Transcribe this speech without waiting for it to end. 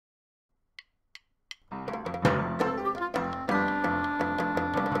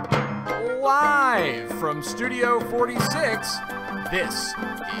Live from Studio 46, this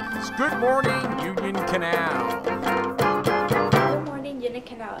is Good Morning Union Canal. Good Morning Union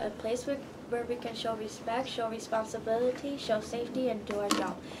Canal, a place where we can show respect, show responsibility, show safety, and do our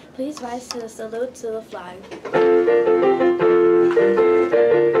job. Please rise to the salute to the flag.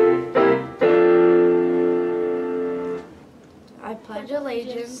 I pledge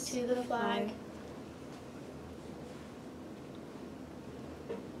allegiance to the flag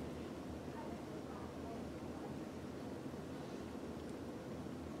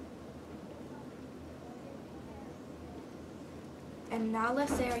And now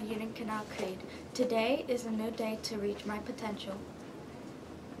let's say our Union Canal Creed. Today is a new day to reach my potential.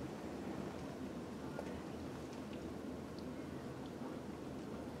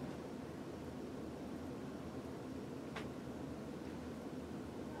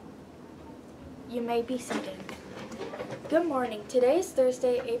 You may be seated. Good morning. Today is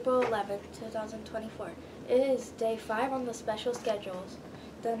Thursday, April 11th, 2024. It is day 5 on the special schedules.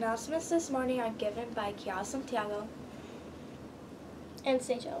 The announcements this morning are given by Kiara Santiago and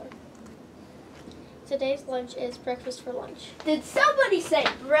Sage Eller. Today's lunch is breakfast for lunch. Did somebody say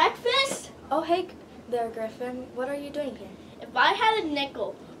breakfast? Oh, hey there, Griffin. What are you doing here? If I had a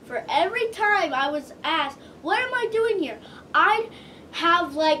nickel for every time I was asked, what am I doing here? I'd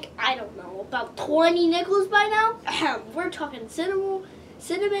have I don't know, about 20 nickels by now. We're talking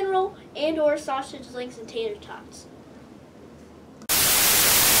cinnamon roll and or sausage links and tater tots.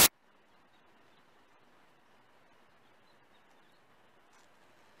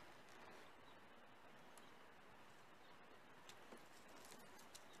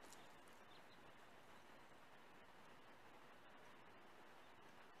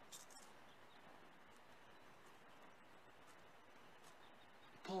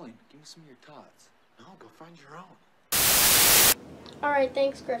 Pauline, give me some of your tots. No, go find your own. Alright,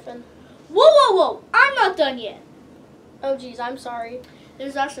 thanks, Griffin. Whoa, whoa, whoa! I'm not done yet. Oh, geez, I'm sorry.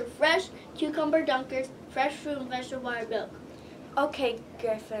 There's also fresh cucumber dunkers, fresh fruit and vegetable water milk. Okay,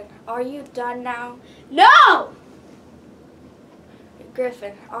 Griffin, are you done now? No!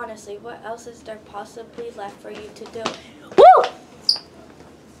 Griffin, honestly, what else is there possibly left for you to do? Woo!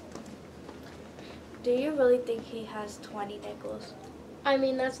 Do you really think he has 20 nickels? I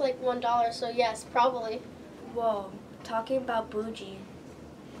mean, that's like $1, so yes, probably. Whoa, talking about bougie.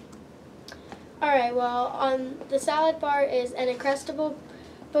 Alright, well, on the salad bar is an Uncrustable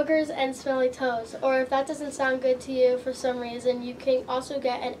boogers and smelly toes. Or if that doesn't sound good to you for some reason, you can also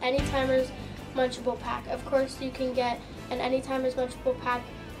get an Anytimers Munchable Pack. Of course, you can get an Anytimers Munchable Pack.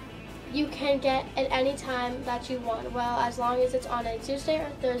 You can get at any time that you want, well, as long as it's on a Tuesday or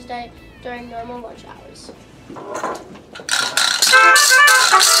Thursday during normal lunch hours.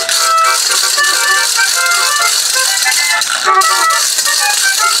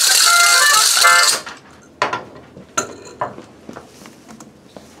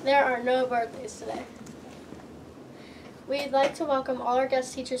 There are no birthdays today. We'd like to welcome all our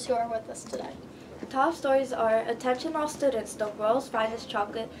guest teachers who are with us today. Top stories are, attention all students, the world's finest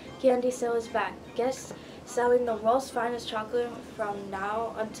chocolate candy sale is back. Guests selling the world's finest chocolate from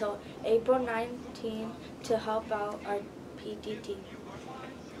now until April 19 to help out our PTT.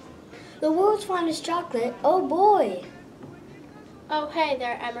 The world's finest chocolate? Oh boy! Oh, hey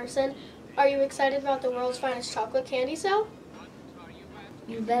there, Emerson. Are you excited about the world's finest chocolate candy sale?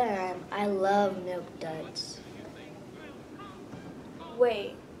 You bet I am. I love Milk Duds.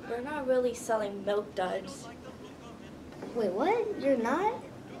 Wait, we're not really selling Milk Duds. Wait, what? You're not?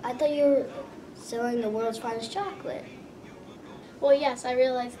 I thought you were selling the world's finest chocolate. Well, yes, I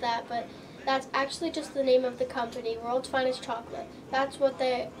realize that, but that's actually just the name of the company, World's Finest Chocolate. That's what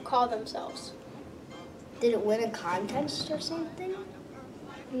they call themselves. Did it win a contest or something?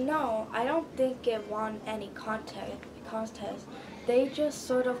 No, I don't think it won any contest. They just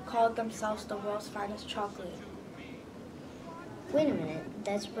sort of called themselves the world's finest chocolate. Wait a minute.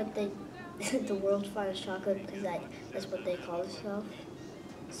 That's what they... the world's finest chocolate, that's what they call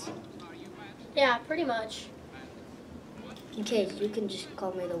themselves? Yeah, pretty much. In case, you can just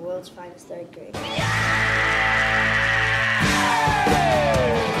call me the world's finest third grade.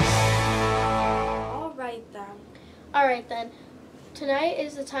 Alright then. Tonight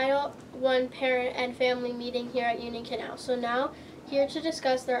is the Title I Parent and Family meeting here at Union Canal. So now, here to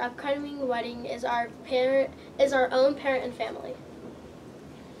discuss their upcoming wedding is our own parent and family.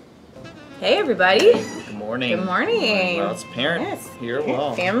 Hey everybody. Good morning. Good morning. Well, it's parent here.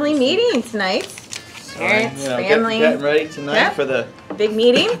 Well, family meeting tonight. Parents, family. Getting ready tonight for the big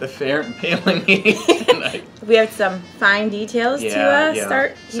meeting. The parent and family meeting tonight. We have some fine details to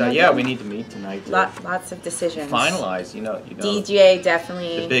start. So yeah, we need to meet tonight. To Lots of decisions. finalize. You know. DJ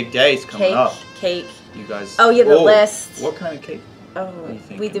definitely. The big day's coming up. Cake. You guys. Oh yeah, the list. What kind of cake? Oh, are you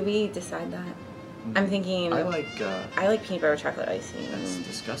thinking? did we decide that? I'm thinking. I like peanut butter chocolate icing. That's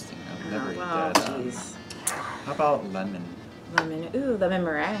disgusting. I've never eaten wow, that. jeez. How about lemon? Lemon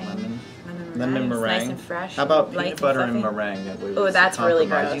meringue. Lemon meringue. Nice and fresh. How about light peanut butter and fluffy? meringue? That way Oh, we that's really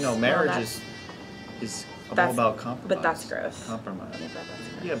compromise. gross. You know, marriage is all about compromise. But that's gross. Compromise. Yeah, that's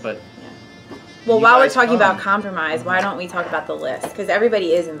gross. Yeah, but. Well, you while we're guys talking come. about compromise, why don't we talk about the list? Because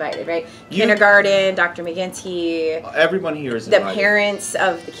everybody is invited, right? Kindergarten, Dr. McGinty. Everyone here is the invited. parents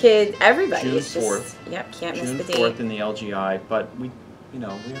of the kids, everybody. June It's just, 4th. Yep, can't June miss the 4th date. in the LGI, but we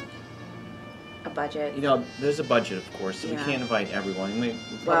have A budget. there's a budget, of course, so we Yeah. can't invite everyone. We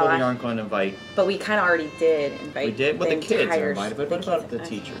Well, probably aren't going to invite. But we kind of already did invite. We did? Well, the kids are entire- invited, but what about the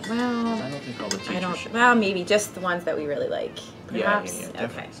teachers? Well, I don't think all the teachers should. Well, maybe just the ones that we really like. Perhaps. Yeah, Okay.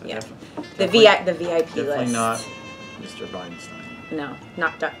 definitely. So Yeah. definitely, The VIP definitely list. not Mr. Weinstein. No,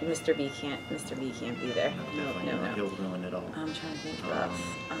 not Mr. B can't. Mr. B can't be there. No, definitely not. He'll ruin it all. I'm trying to think of.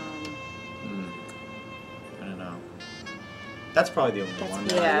 I don't know. That's probably the only one.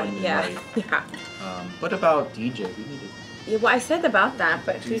 That I wouldn't invite. Yeah. What about DJ? We need to. Yeah, well, I said about that,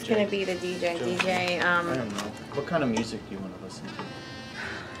 but who's DJ. gonna be the DJ? DJ. I don't know. What kind of music do you want to listen to?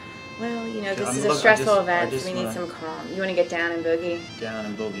 Well, you know, this I'm is a look- I stressful just- I event, just so we need wanna- some calm. You want to get down and boogie? Down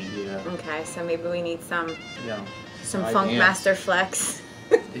and boogie, yeah. Okay, so maybe we need some Yeah. I Funk dance. Master Flex.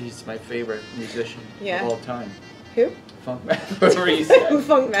 He's my favorite musician Yeah. of all time. Who? Funk Master. Whatever he said.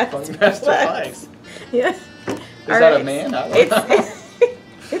 Funk Master. Funk Master Flex. Yes. Is that a man? I don't know.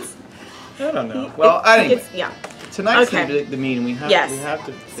 It's. I don't know. Well, anyway. Yeah. Tonight's Okay. the meeting. We have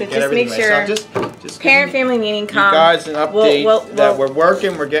to So get just everything make right. sure. So just Parent give family meeting. you Come. guys an update that we're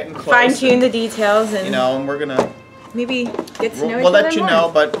working. We're getting close. Fine tune the details and. You know, and we're gonna. Maybe get to know each We'll other let you more.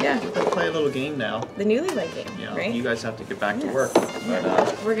 know, but Yeah. we're gonna play a little game now. The newlywed game, You know, right? you guys have to get back to Yes. work.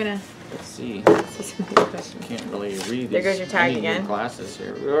 But We're gonna let's see. see some good questions. Can't really read these. There goes your tag I need new again. Glasses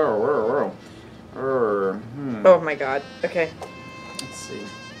here. Oh my God. Okay. Let's see.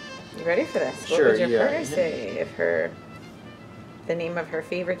 You ready for this? Sure, What would your yeah. partner say if the name of her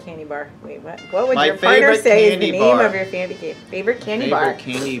favorite candy bar? Wait, what? What would My your partner favorite say is the candy name bar. of your favorite candy bar? Favorite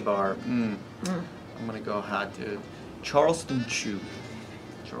candy bar. I'm gonna go hot to Charleston Chew.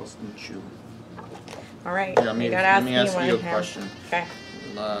 Charleston Chew. All right. Here, let me ask one you a now. question. Okay.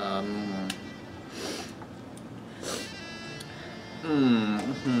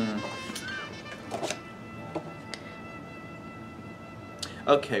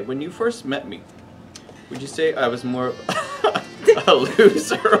 Okay, when you first met me, would you say I was more a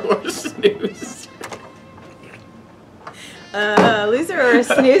loser or a snooze? Loser or a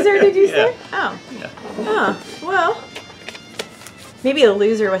snoozer, did you say? Yeah. Oh. Yeah. Oh, well. Maybe a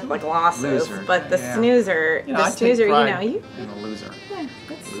loser with like losses, Loser, but the yeah. snoozer, You know, the I take snoozer, you pride know, you. in a loser. Yeah,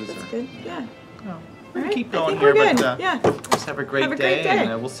 that's Loser. good. Yeah. No. All We're right, keep I going think here, we're good. but Yeah. just have a great Have a day, great day.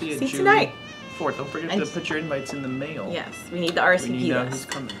 and we'll see you See you June tonight. 4th. Don't forget And to put your invites in the mail. Yes, we need the We RSVP need who's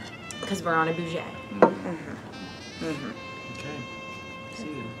list coming. because we're on a budget. Okay. See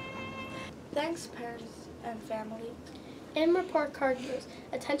you. Thanks, parents and family. In report card news,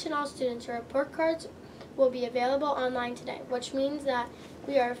 attention all students, your report cards will be available online today, which means that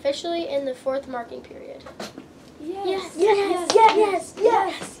we are officially in the 4th marking period. Yes. Yes.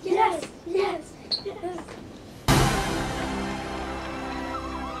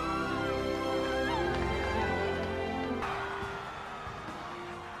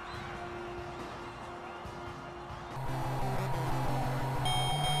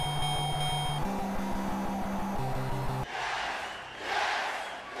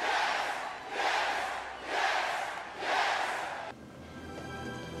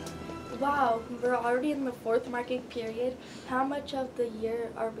 Wow, we're already in the 4th marking period. How much of the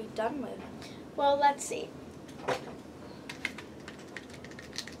year are we done with? Well, let's see.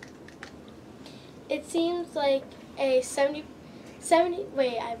 It seems like a 70,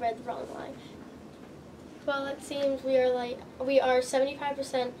 wait, I read the wrong line. Well, it seems we are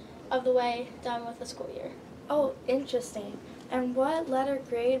 75% of the way done with the school year. Oh, interesting. And what letter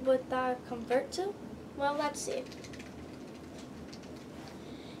grade would that convert to? Well, let's see.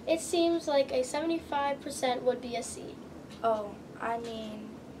 It seems like a 75% would be a C. Oh, I mean,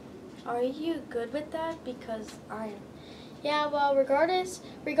 are you good with that? Because I am. Yeah, well, regardless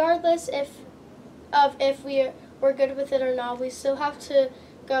if we're good with it or not, we still have to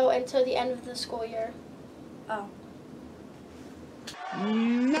go until the end of the school year. Oh.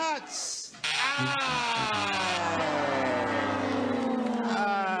 Nuts!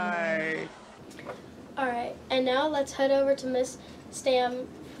 All right. And now let's head over to Miss Stam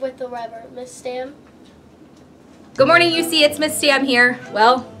with the weather. Miss Stam? Good morning, UC. It's Miss Stam here.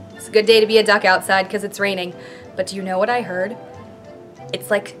 Well, it's a good day to be a duck outside because it's raining. But do you know what I heard?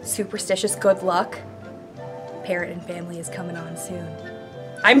 It's like superstitious good luck. Parrot and Family is coming on soon.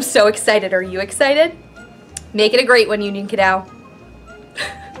 I'm so excited. Are you excited? Make it a great one, Union Canal.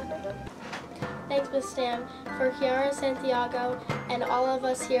 Thanks, Miss Stam. For Kiara Santiago and all of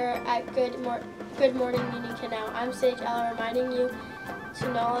us here at Good Morning Union Canal, I'm Sage Ella reminding you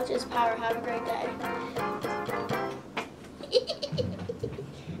to knowledge is power. Have a great day.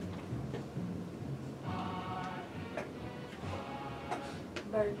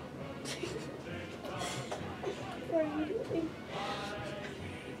 Bird. What are you doing?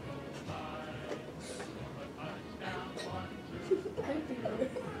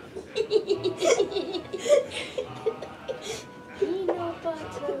 Peanut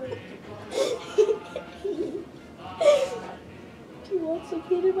butter. Do you want some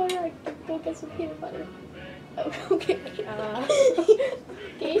peanut butter? I can go get some peanut butter. Oh, okay.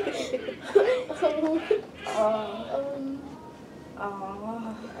 Okay. Aw.